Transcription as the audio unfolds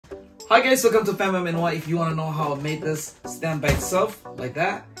Hi guys, welcome to FamMNY. If you want to know how I made this stand by itself like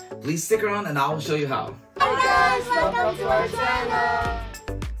that, please stick around and I will show you how. Hi guys, welcome to our channel.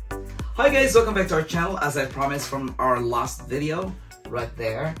 Hi guys, welcome back to our channel. As I promised from our last video, right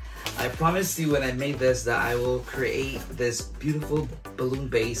there, I promised you when I made this that I will create this beautiful balloon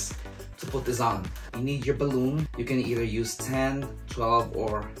base to put this on. You need your balloon. You can either use 10, 12,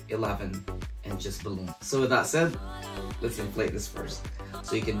 or 11 and just balloon. So with that said, let's inflate this first.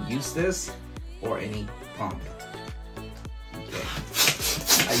 So you can use this or any pump. Okay.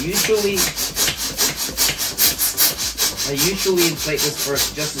 I usually inflate this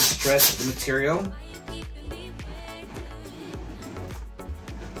first just to stretch the material.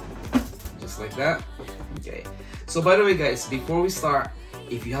 Just like that. Okay. So by the way guys, before we start,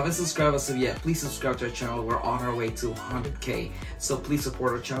 if you haven't subscribed as of yet, please subscribe to our channel. We're on our way to 100K. So please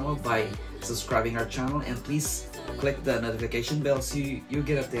support our channel by subscribing our channel, and please click the notification bell so you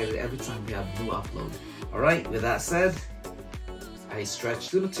get updated every time we have new upload. Alright, with that said, I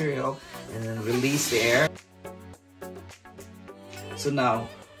stretch the material and then release the air. So now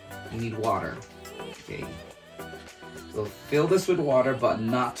you need water. Okay. So fill this with water, but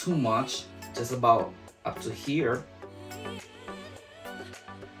not too much, just about up to here.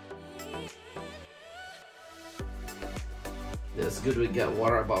 It's good we get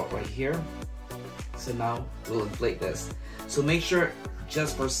water about right here. So now we'll inflate this. So make sure,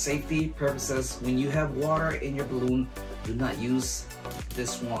 just for safety purposes, when you have water in your balloon, do not use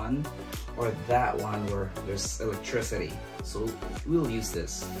this one or that one where there's electricity. So we'll use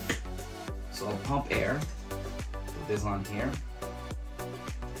this. So I'll pump air, put this on here.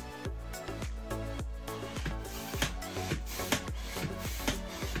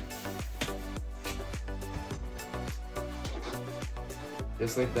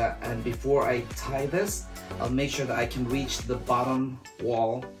 Just like that. And before I tie this, I'll make sure that I can reach the bottom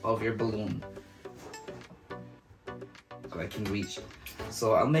wall of your balloon. So I can reach.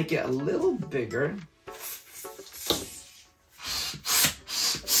 So I'll make it a little bigger.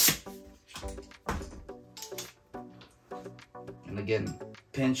 And again,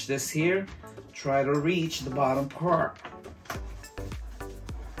 pinch this here. Try to reach the bottom part.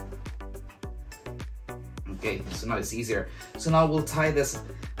 Okay, so now it's easier. So now we'll tie this,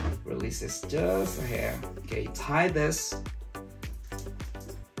 release this just a hair. Okay, tie this.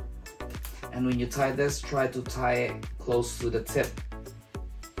 And when you tie this, try to tie it close to the tip.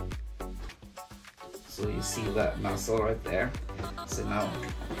 So you see that muscle right there. So now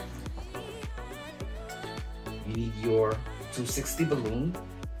you need your 260 balloon.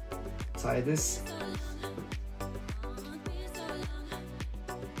 Tie this.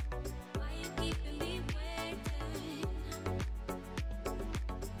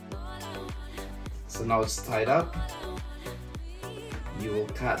 So now it's tied up. You will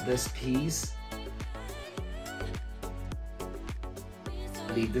cut this piece.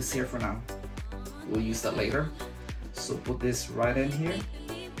 Leave this here for now. We'll use that later. So put this right in here.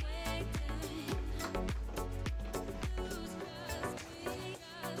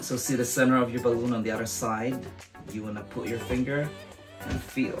 So see the center of your balloon on the other side. You want to put your finger and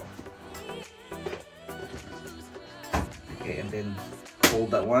feel. Okay, and then hold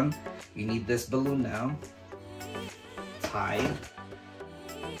that one. You need this balloon now. Tie.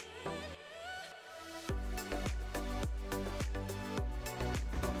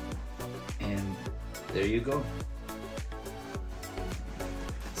 And there you go.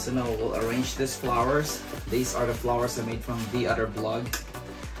 So now we'll arrange these flowers. These are the flowers I made from the other blog.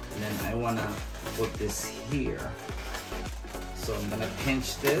 And then I wanna put this here. So I'm gonna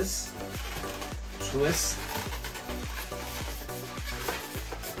pinch this, twist.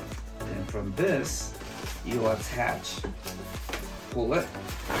 From this, you attach, pull it,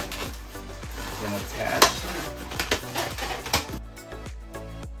 then attach.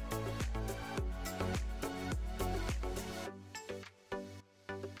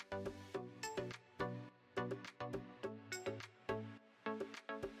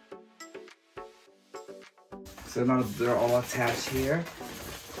 So now they're all attached here.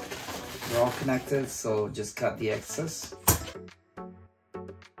 They're all connected, so just cut the excess.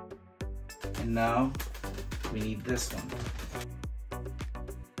 And now we need this one.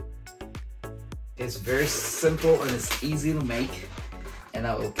 It's very simple and it's easy to make, and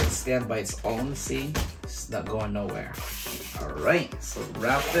now it can stand by its own. See, it's not going nowhere. All right, so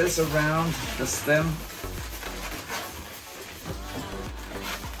wrap this around the stem,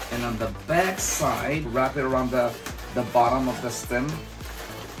 and on the back side, wrap it around the bottom of the stem.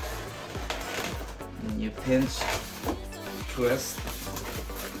 And you pinch, twist.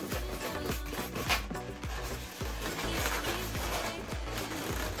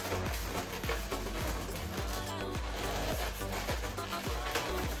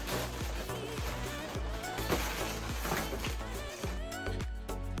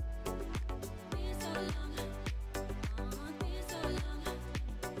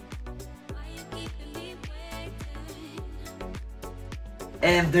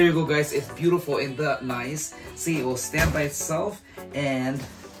 And there you go, guys. It's beautiful and nice. See, it will stand by itself, and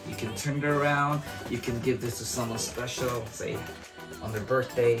you can turn it around. You can give this to someone special, say on their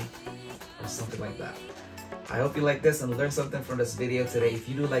birthday or something like that. I hope you like this and learned something from this video today. If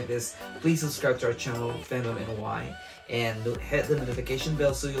you do like this, please subscribe to our channel, Fandom NY, and hit the notification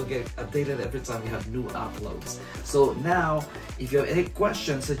bell so you'll get updated every time we have new uploads. So now, if you have any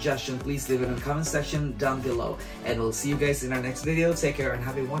questions, suggestions, please leave it in the comment section down below. And we'll see you guys in our next video. Take care and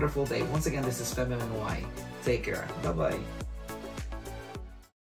have a wonderful day. Once again, this is Fandom NY. Take care. Bye-bye.